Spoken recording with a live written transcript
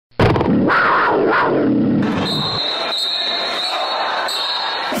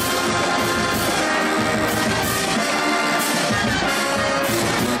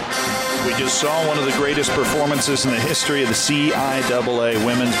saw one of the greatest performances in the history of the CIAA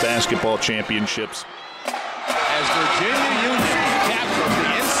Women's Basketball Championships. As Virginia Union captured the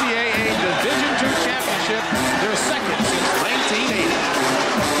NCAA Division II championship, their second since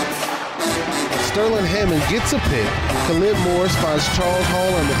 1980. Sterling Hammond gets a pick. Khalid Morris finds Charles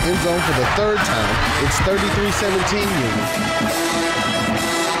Hall in the end zone for the third time. It's 33-17 Union.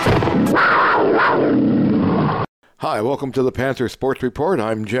 Hi, welcome to the Panther Sports Report.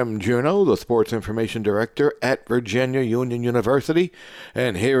 I'm Jim Juneau, the Sports Information Director at Virginia Union University,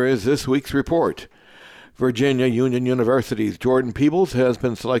 and here is this week's report. Virginia Union University's Jordan Peebles has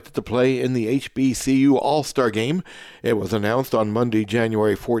been selected to play in the HBCU All-Star Game. It was announced on Monday,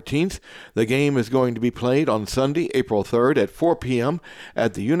 January 14th. The game is going to be played on Sunday, April 3rd at 4 p.m.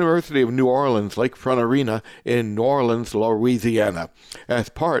 at the University of New Orleans Lakefront Arena in New Orleans, Louisiana, as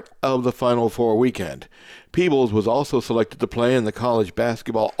part of the Final Four weekend. Peebles was also selected to play in the College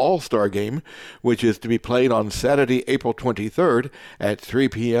Basketball All-Star Game, which is to be played on Saturday, April 23rd at 3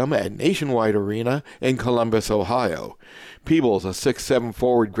 p.m. at Nationwide Arena in Columbus, Ohio. Peebles, a 6'7"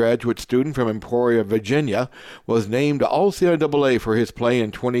 forward graduate student from Emporia, Virginia, was named All-CIAA for his play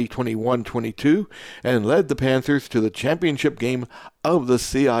in 2021-22 and led the Panthers to the championship game of the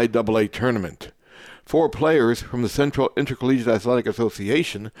CIAA tournament. 4 players from the Central Intercollegiate Athletic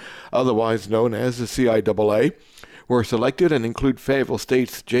Association, otherwise known as the CIAA, were selected and include Fayetteville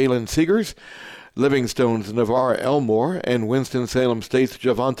State's Jalen Seegers, Livingstone's Navarre Elmore, and Winston-Salem State's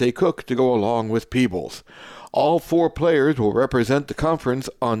Javante Cook to go along with Peebles. All 4 players will represent the conference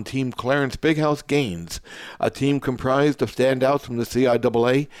on Team Clarence Big House Gaines, a team comprised of standouts from the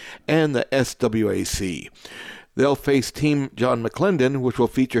CIAA and the SWAC. They'll face Team John McClendon, which will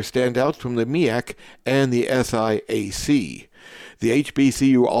feature standouts from the MEAC and the SIAC. The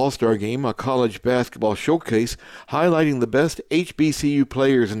HBCU All-Star Game, a college basketball showcase highlighting the best HBCU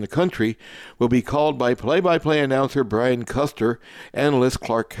players in the country, will be called by play-by-play announcer Brian Custer, analyst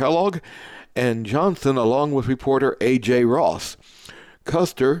Clark Kellogg, and Johnson, along with reporter A.J. Ross.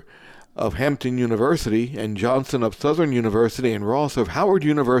 Custer of Hampton University and Johnson of Southern University and Ross of Howard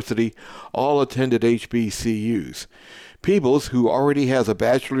University all attended HBCUs. Peebles, who already has a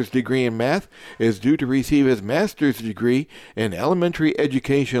bachelor's degree in math, is due to receive his master's degree in elementary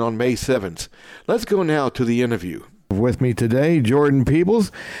education on May 7th. Let's go now to the interview. With me today, Jordan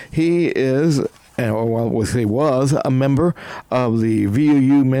Peebles. He is, he was a member of the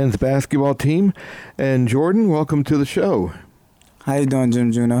VUU men's basketball team. And Jordan, welcome to the show. How you doing,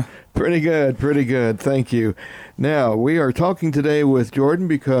 Jim Juneau? Pretty good. Thank you. Now, we are talking today with Jordan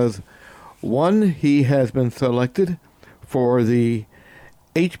because, one, he has been selected for the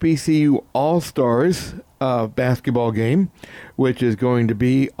HBCU All-Stars basketball game, which is going to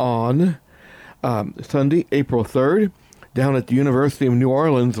be on Sunday, April 3rd, down at the University of New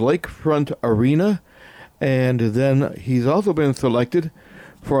Orleans Lakefront Arena. And then he's also been selected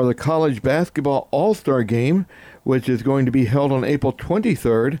for the College Basketball All-Star Game, which is going to be held on April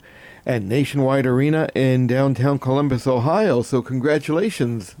 23rd at Nationwide Arena in downtown Columbus, Ohio. So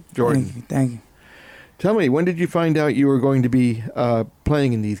congratulations, Jordan. Thank you. Tell me, when did you find out you were going to be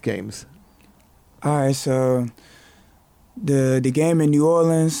playing in these games? All right, so the game in New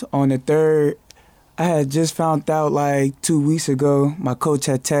Orleans on the 3rd, I had just found out like 2 weeks ago. My coach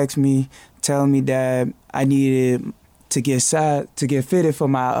had texted me telling me that I needed to get fitted for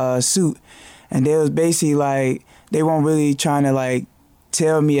my suit. And they was basically like, they weren't really trying to like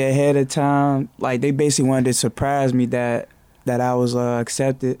tell me ahead of time. Like they basically wanted to surprise me that I was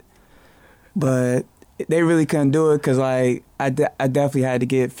accepted. But they really couldn't do it because like I definitely had to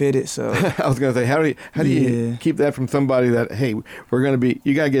get fitted. So I was gonna say, how do you keep that from somebody that, hey,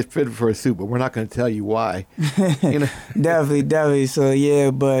 you gotta get fitted for a suit, but we're not gonna tell you why. You know? Definitely. So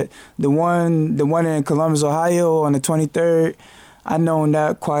yeah, but the one in Columbus, Ohio on the 23rd, I known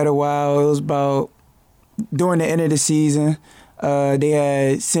that quite a while. It was about during the end of the season. They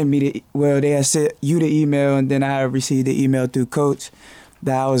had sent you the email, and then I had received the email through coach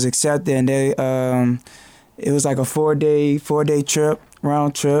that I was accepted. And it was like a 4-day trip,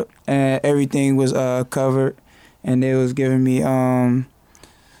 round trip, and everything was covered. And they was giving me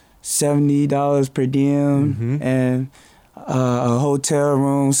 $70 per diem and a hotel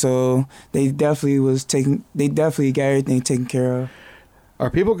room. So they definitely got everything taken care of. Are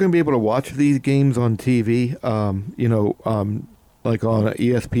people going to be able to watch these games on TV? Like on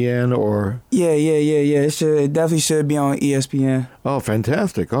ESPN or? Yeah. It definitely should be on ESPN. Oh,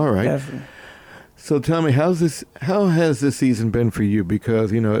 fantastic! All right. Definitely. So tell me, how has this season been for you?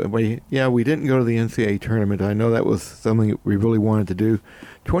 Because we didn't go to the NCAA tournament. I know that was something we really wanted to do.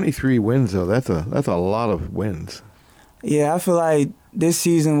 23 wins though. That's a lot of wins. Yeah, I feel like this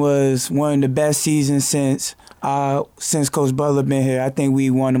season was one of the best seasons since Coach Butler been here. I think we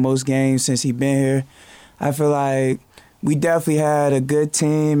won the most games since he been here. I feel like we definitely had a good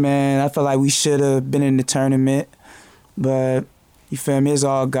team, and I feel like we should have been in the tournament. But you feel me? It's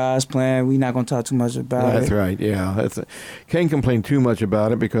all God's plan. We're not going to talk too much about it. That's right, yeah. Can't complain too much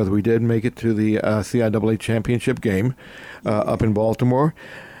about it because we did make it to the CIAA championship game up in Baltimore.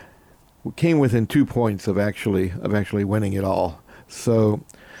 We came within 2 points of actually winning it all. So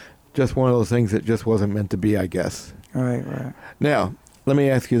just one of those things that just wasn't meant to be, I guess. Right. Now, let me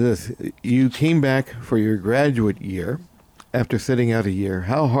ask you this. You came back for your graduate year after sitting out a year.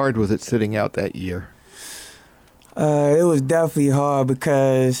 How hard was it sitting out that year? It was definitely hard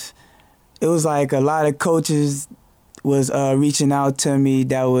because it was like a lot of coaches was reaching out to me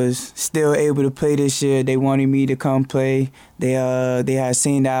that was still able to play this year. They wanted me to come play. They had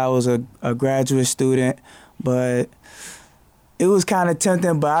seen that I was a graduate student, but it was kind of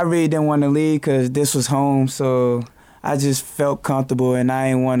tempting, but I really didn't want to leave because this was home, so I just felt comfortable, and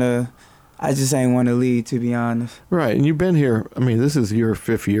I just ain't want to leave, to be honest. Right, and you've been here, I mean, this is your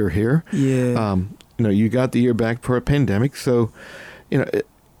 5th year here. Yeah. You got the year back for a pandemic, so,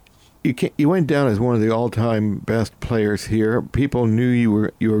 you went down as one of the all-time best players here. People knew you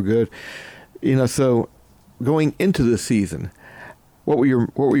were good. So going into the season, what were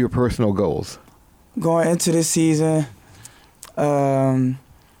your personal goals? Going into this season, I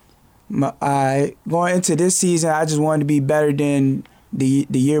just wanted to be better than the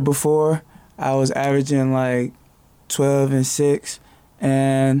year before. I was averaging like 12 and 6,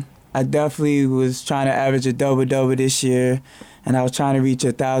 and I definitely was trying to average a double-double this year, and I was trying to reach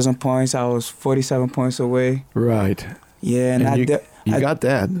 1,000 points. I was 47 points away. Right. Yeah, and you got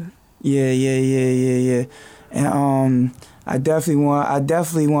that. Yeah. And I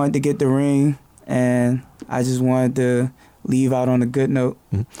definitely wanted to get the ring, and I just wanted to leave out on a good note.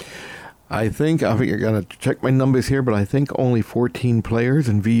 I think you're going to check my numbers here, but I think only 14 players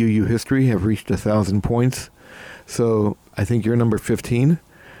in VUU history have reached 1,000 points. So I think you're number 15.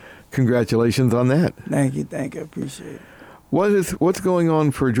 Congratulations on that. Thank you. I appreciate it. What's going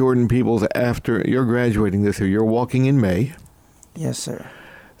on for Jordan Peebles after you're graduating this year? You're walking in May. Yes, sir.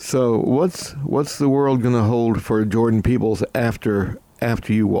 So what's the world going to hold for Jordan Peebles after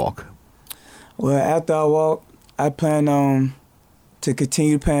you walk? Well, after I walk, I plan on to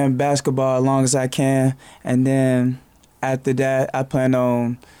continue playing basketball as long as I can, and then after that, I plan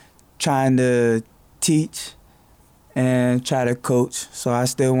on trying to teach and try to coach. So I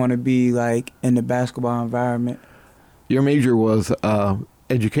still want to be like in the basketball environment. Your major was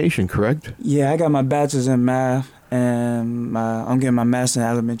education, correct? Yeah, I got my bachelor's in math, and I'm getting my master's in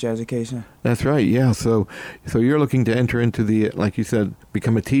elementary education. That's right, yeah. So you're looking to enter into the, like you said,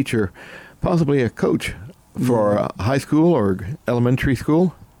 become a teacher, possibly a coach for high school or elementary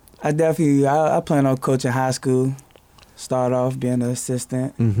school? I plan on coaching high school. Start off being an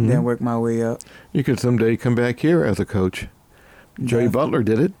assistant, then work my way up. You could someday come back here as a coach. Joey Butler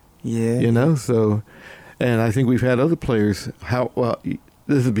did it. Yeah. So, and I think we've had other players.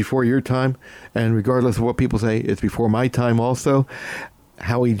 This is before your time, and regardless of what people say, it's before my time also.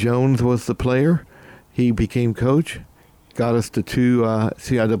 Howie Jones was the player. He became coach, got us to 2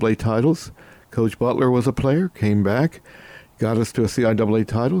 CIAA titles. Coach Butler was a player, came back, got us to a CIAA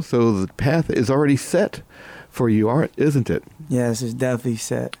title. So the path is already set for you, isn't it? Yes, it's definitely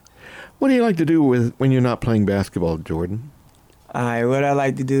set. What do you like to do when you're not playing basketball, Jordan? All right, what I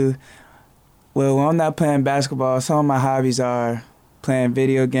like to do, well, when I'm not playing basketball, some of my hobbies are playing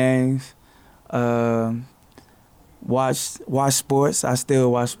video games, watch sports. I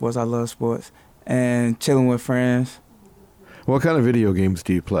still watch sports. I love sports. And chilling with friends. What kind of video games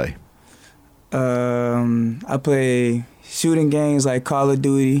do you play? I play shooting games like Call of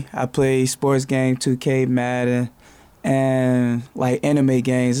Duty. I play sports game 2K, Madden, and like anime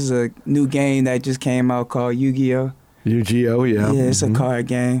games. There's a new game that just came out called Yu-Gi-Oh! Yu-Gi-Oh, yeah. Yeah, it's a card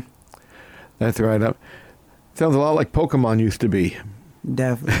game. That's right. Sounds a lot like Pokemon used to be.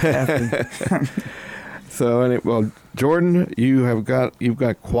 Definitely. So, Jordan, you've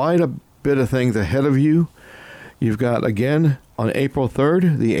got quite a bit of things ahead of you. You've got, again, on April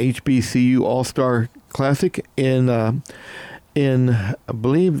 3rd, the HBCU All-Star Classic in I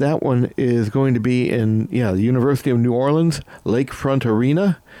believe that one is going to be in, the University of New Orleans, Lakefront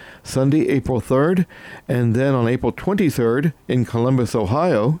Arena, Sunday, April 3rd. And then on April 23rd in Columbus,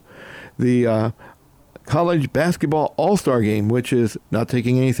 Ohio, the College Basketball All-Star Game, which is not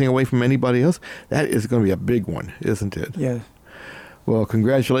taking anything away from anybody else. That is going to be a big one, isn't it? Yeah. Well,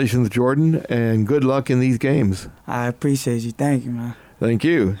 congratulations, Jordan, and good luck in these games. I appreciate you. Thank you, man. Thank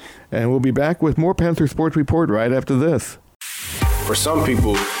you. And we'll be back with more Panther Sports Report right after this. For some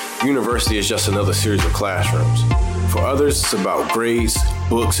people, university is just another series of classrooms. For others, it's about grades,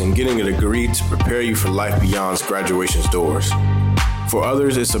 books, and getting a degree to prepare you for life beyond graduation's doors. For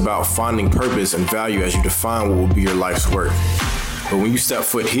others, it's about finding purpose and value as you define what will be your life's work. But when you step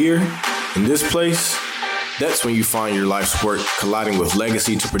foot here, in this place, that's when you find your life's work colliding with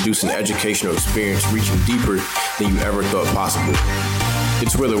legacy to produce an educational experience reaching deeper than you ever thought possible.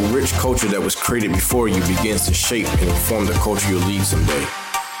 It's where the rich culture that was created before you begins to shape and inform the culture you'll lead someday.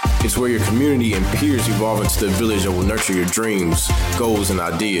 It's where your community and peers evolve into the village that will nurture your dreams, goals, and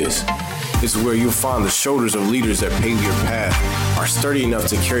ideas. It's where you'll find the shoulders of leaders that pave your path are sturdy enough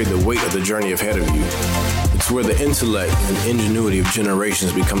to carry the weight of the journey ahead of you. It's where the intellect and ingenuity of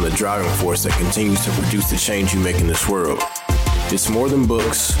generations become the driving force that continues to produce the change you make in this world. It's more than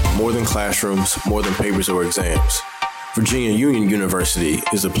books, more than classrooms, more than papers or exams. Virginia Union University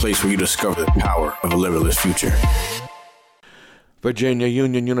is a place where you discover the power of a limitless future. Virginia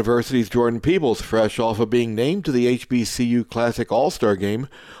Union University's Jordan Peebles, fresh off of being named to the HBCU Classic All-Star Game,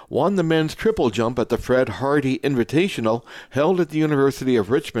 won the men's triple jump at the Fred Hardy Invitational held at the University of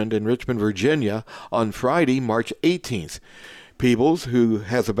Richmond in Richmond, Virginia on Friday, March 18th. Peebles, who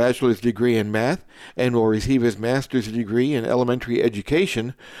has a bachelor's degree in math and will receive his master's degree in elementary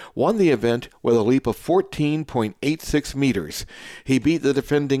education, won the event with a leap of 14.86 meters. He beat the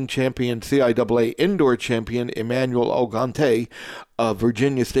defending champion CIAA indoor champion Emmanuel Ogante of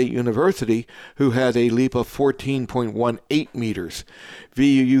Virginia State University, who had a leap of 14.18 meters.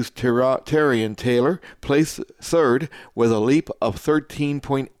 VUU's Terrian Taylor placed third with a leap of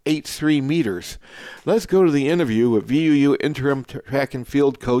 13.83 meters. Let's go to the interview with VUU interim track and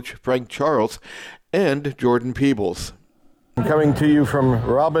field coach Frank Charles and Jordan Peebles. I'm coming to you from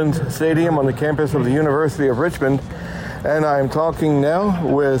Robbins Stadium on the campus of the University of Richmond, and I'm talking now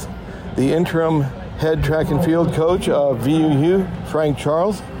with the interim head track and field coach of VUU, Frank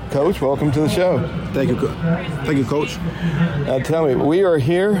Charles. Coach, welcome to the show. Thank you, Coach. Now tell me, we are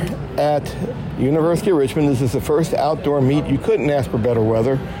here at University of Richmond. This is the first outdoor meet. You couldn't ask for better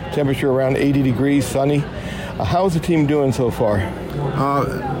weather. Temperature around 80 degrees, sunny. How's the team doing so far?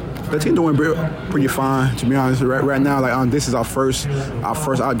 The team doing pretty fine, to be honest. Right now, this is our first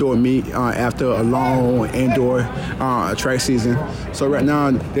outdoor meet after a long indoor track season. So right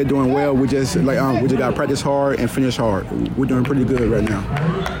now they're doing well. We just got to practice hard and finish hard. We're doing pretty good right now.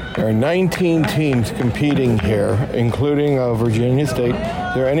 There are 19 teams competing here, including Virginia State.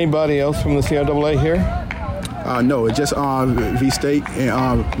 Is there anybody else from the CIAA here? No, it's just V-State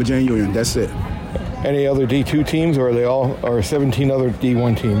and Virginia Union. That's it. Any other D2 teams, or are they all, or 17 other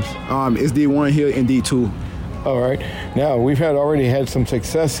D1 teams? It's D1 here and D2. All right. Now, we've already had some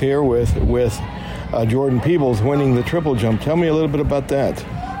success here with Jordan Peebles winning the triple jump. Tell me a little bit about that.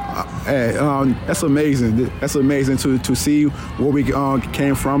 That's amazing. That's amazing to see where we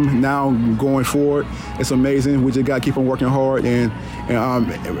came from. Now going forward, it's amazing. We just got to keep on working hard and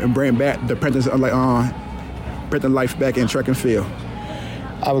bring back the Panther life back in track and field.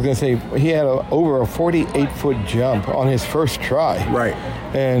 I was going to say, he had over a 48-foot jump on his first try. Right.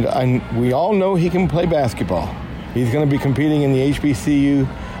 And we all know he can play basketball. He's going to be competing in the HBCU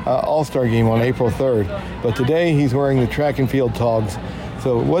All-Star Game on April 3rd. But today he's wearing the track and field togs.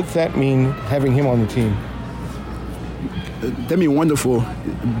 So what's that mean, having him on the team? That'd be wonderful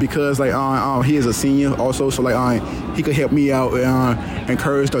because he is a senior also, so he could help me out,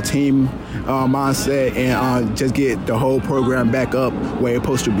 encourage the team mindset, and just get the whole program back up where it's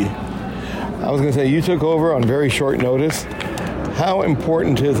supposed to be. I was going to say, you took over on very short notice. How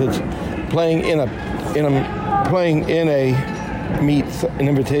important is it playing in a meet, an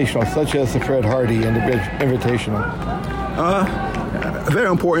invitational such as the Fred Hardy Invitational? Very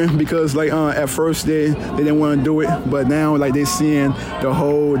important because at first they didn't want to do it, but now they're seeing the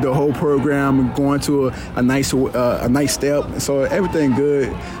whole program going to a nice step. So everything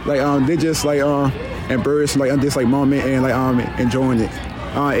good. They just embrace this moment and enjoying it.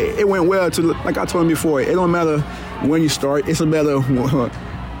 It went well too. Like I told them before, it don't matter when you start. It's a matter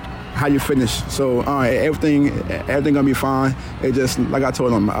how you finish. So everything gonna be fine. It just like I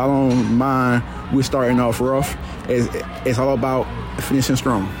told them, I don't mind we starting off rough. It's all about finishing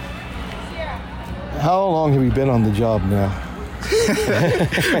strong. How long have you been on the job now?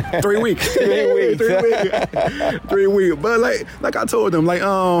 3 weeks. 3 weeks. 3 weeks. But like I told them,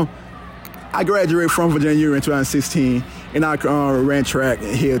 I graduated from Virginia Union in 2016, and I ran track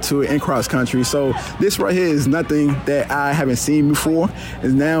here too in cross country. So this right here is nothing that I haven't seen before.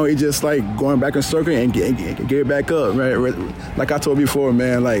 And now it's just going back in circle and get it back up. Right? Like I told before,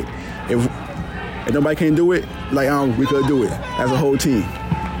 man. If nobody can do it, we could do it as a whole team.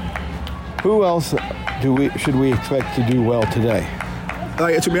 Who else should we expect to do well today?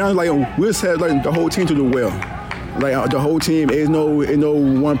 to be honest, like we just had like the whole team to do well. Like the whole team, ain't no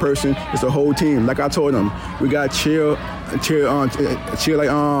one person. It's the whole team. Like I told them, we got cheer like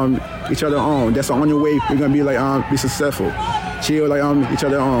each other on. That's the only way we're gonna be be successful. Cheer like each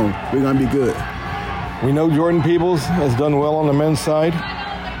other on. We're gonna be good. We know Jordan Peebles has done well on the men's side.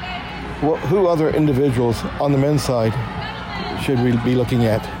 Who other individuals on the men's side should we be looking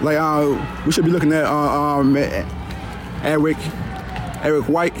at? Like we should be looking at Eric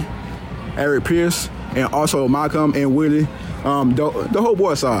White, Eric Pierce, and also Malcolm and Willie. The whole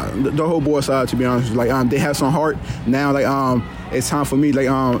boy side. The whole boy side, to be honest. Like they have some heart. Now it's time for me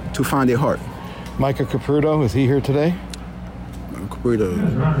to find their heart. Micah Caputo, is he here today?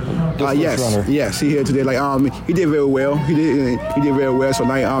 Yes, he here today. Like he did very well. He did very well. So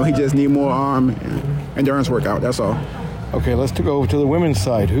he just need more endurance workout. That's all. Okay, let's go over to the women's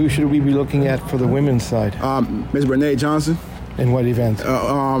side. Who should we be looking at for the women's side? Ms. Brene Johnson. In what event?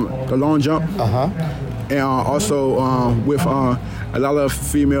 The long jump. And also with a lot of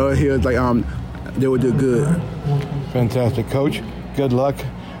female here, they would do good. Fantastic, Coach. Good luck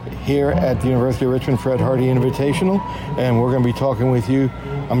here at the University of Richmond Fred Hardy Invitational, and we're going to be talking with you,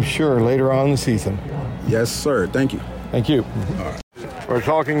 I'm sure, later on in the season. Yes, sir. Thank you. Thank you. We're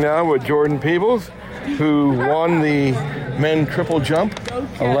talking now with Jordan Peebles, who won the men triple jump,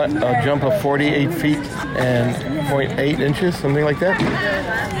 a jump of 48 feet and 0.8 inches, something like that.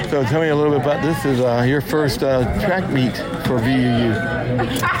 So tell me a little bit about this. Is your first track meet for VUU?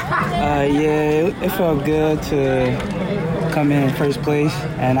 Yeah, it felt good to come in first place,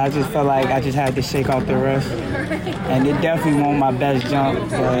 and I just felt like I just had to shake off the rest. And it definitely wasn't my best jump,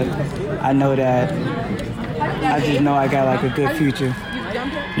 but I know that I got like a good future.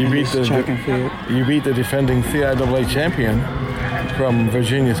 You beat the defending CIAA champion from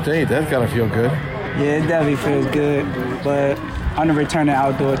Virginia State. That's got to feel good. Yeah, it definitely feels good, but I'm the returning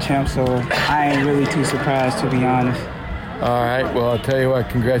outdoor champ, so I ain't really too surprised, to be honest. All right, well, I'll tell you what,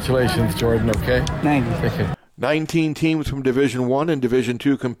 congratulations, Jordan, okay? Thank you. Take care. 19 teams from Division I and Division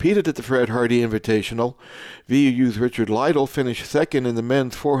II competed at the Fred Hardy Invitational. VUU's Richard Lytle finished second in the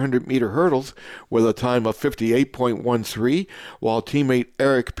men's 400-meter hurdles with a time of 58.13, while teammate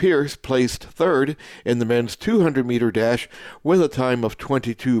Eric Pierce placed third in the men's 200-meter dash with a time of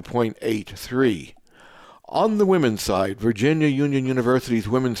 22.83. On the women's side, Virginia Union University's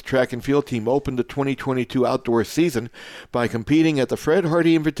women's track and field team opened the 2022 outdoor season by competing at the Fred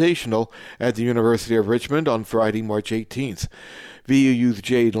Hardy Invitational at the University of Richmond on Friday, March 18th. VUU's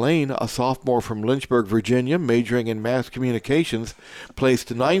Jade Lane, a sophomore from Lynchburg, Virginia, majoring in mass communications,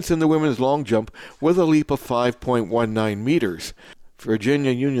 placed ninth in the women's long jump with a leap of 5.19 meters.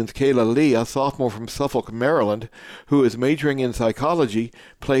 Virginia Union's Kayla Lee, a sophomore from Suffolk, Maryland, who is majoring in psychology,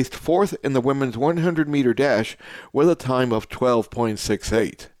 placed fourth in the women's 100-meter dash with a time of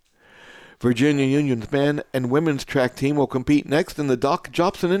 12.68. Virginia Union's men and women's track team will compete next in the Doc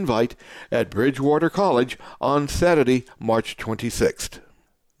Jobson Invite at Bridgewater College on Saturday, March 26th.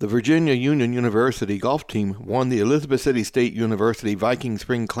 The Virginia Union University golf team won the Elizabeth City State University Viking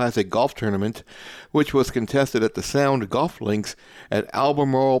Spring Classic Golf Tournament, which was contested at the Sound Golf Links at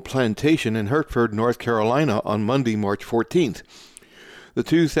Albemarle Plantation in Hertford, North Carolina on Monday, March 14th. The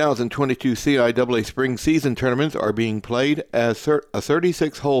 2022 CIAA Spring Season Tournaments are being played as a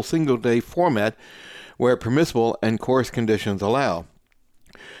 36-hole single-day format where permissible and course conditions allow.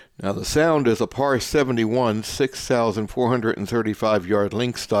 Now, the Sound is a par 71, 6,435-yard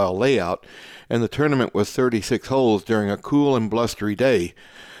link-style layout, and the tournament was 36 holes during a cool and blustery day.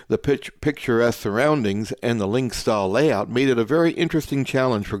 The picturesque surroundings and the link-style layout made it a very interesting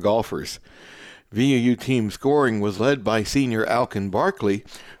challenge for golfers. VUU team scoring was led by senior Alkin Barkley,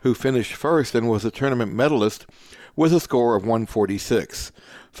 who finished first and was a tournament medalist with a score of 146.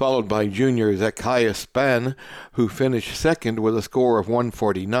 Followed by junior Zacchaeus Spann, who finished second with a score of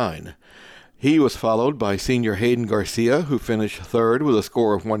 149. He was followed by senior Hayden Garcia, who finished third with a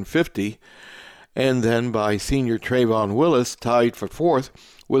score of 150, and then by senior Trayvon Willis, tied for fourth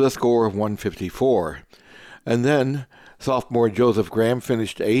with a score of 154. And then sophomore Joseph Graham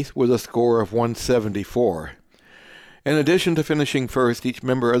finished eighth with a score of 174. In addition to finishing first, each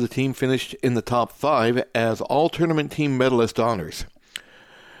member of the team finished in the top 5 as all-tournament team medalist honors.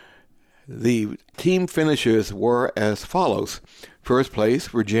 The team finishes were as follows. First place,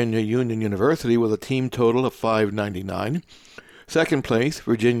 Virginia Union University with a team total of 599. Second place,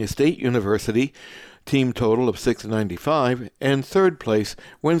 Virginia State University, team total of 695. And third place,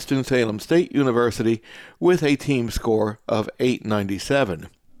 Winston-Salem State University with a team score of 897.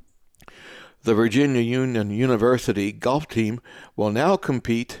 The Virginia Union University golf team will now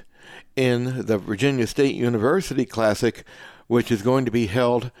compete in the Virginia State University Classic which is going to be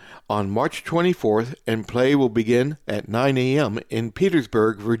held on March 24th, and play will begin at 9 a.m. in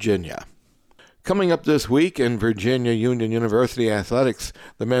Petersburg, Virginia. Coming up this week in Virginia Union University athletics,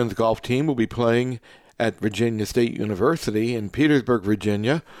 the men's golf team will be playing at Virginia State University in Petersburg,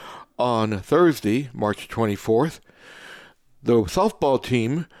 Virginia on Thursday, March 24th. The softball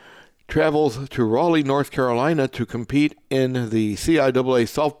team travels to Raleigh, North Carolina to compete in the CIAA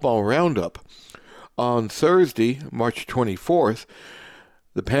Softball Roundup. On Thursday, March 24th,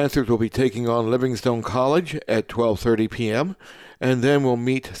 the Panthers will be taking on Livingstone College at 12:30 p.m., and then will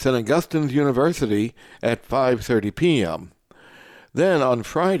meet St. Augustine's University at 5:30 p.m. Then on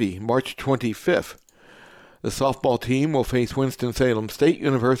Friday, March 25th, the softball team will face Winston-Salem State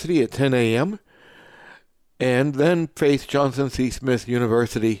University at 10 a.m., and then face Johnson C. Smith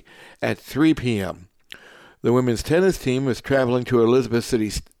University at 3 p.m. The women's tennis team is traveling to Elizabeth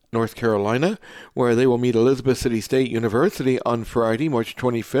City, North Carolina, where they will meet Elizabeth City State University on Friday, March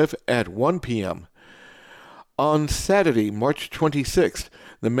 25th at 1 p.m. On Saturday, March 26th,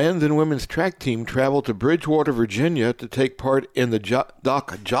 the men's and women's track team travel to Bridgewater, Virginia to take part in the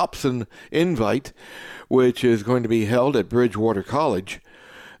Doc Jobson Invite, which is going to be held at Bridgewater College.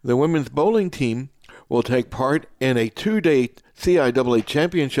 The women's bowling team will take part in a 2-day CIAA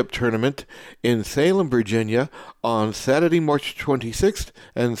Championship tournament in Salem, Virginia on Saturday, March 26th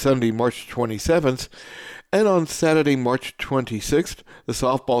and Sunday, March 27th. And on Saturday, March 26th, the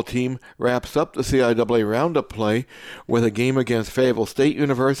softball team wraps up the CIAA Roundup play with a game against Fayetteville State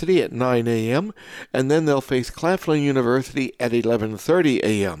University at 9 a.m., and then they'll face Claflin University at 11:30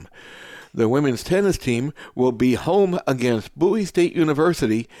 a.m. The women's tennis team will be home against Bowie State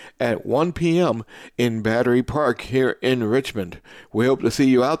University at 1 p.m. in Battery Park here in Richmond. We hope to see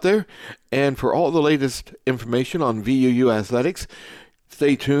you out there, and for all the latest information on VUU athletics,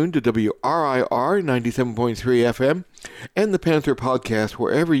 stay tuned to WRIR 97.3 FM and the Panther Podcast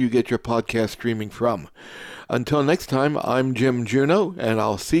wherever you get your podcast streaming from. Until next time, I'm Jim Juneau, and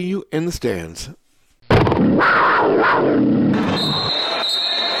I'll see you in the stands.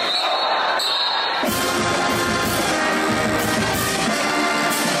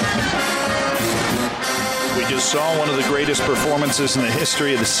 We just saw one of the greatest performances in the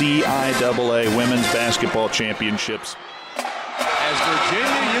history of the CIAA Women's Basketball Championships. As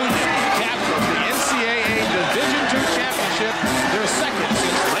Virginia Union captured the NCAA Division II championship, their second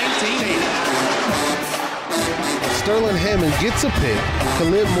since 1980. Sterling Hammond gets a pick.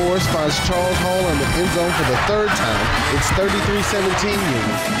 Khalid Morris finds Charles Hall in the end zone for the third time. It's 33-17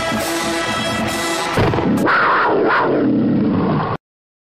 Union.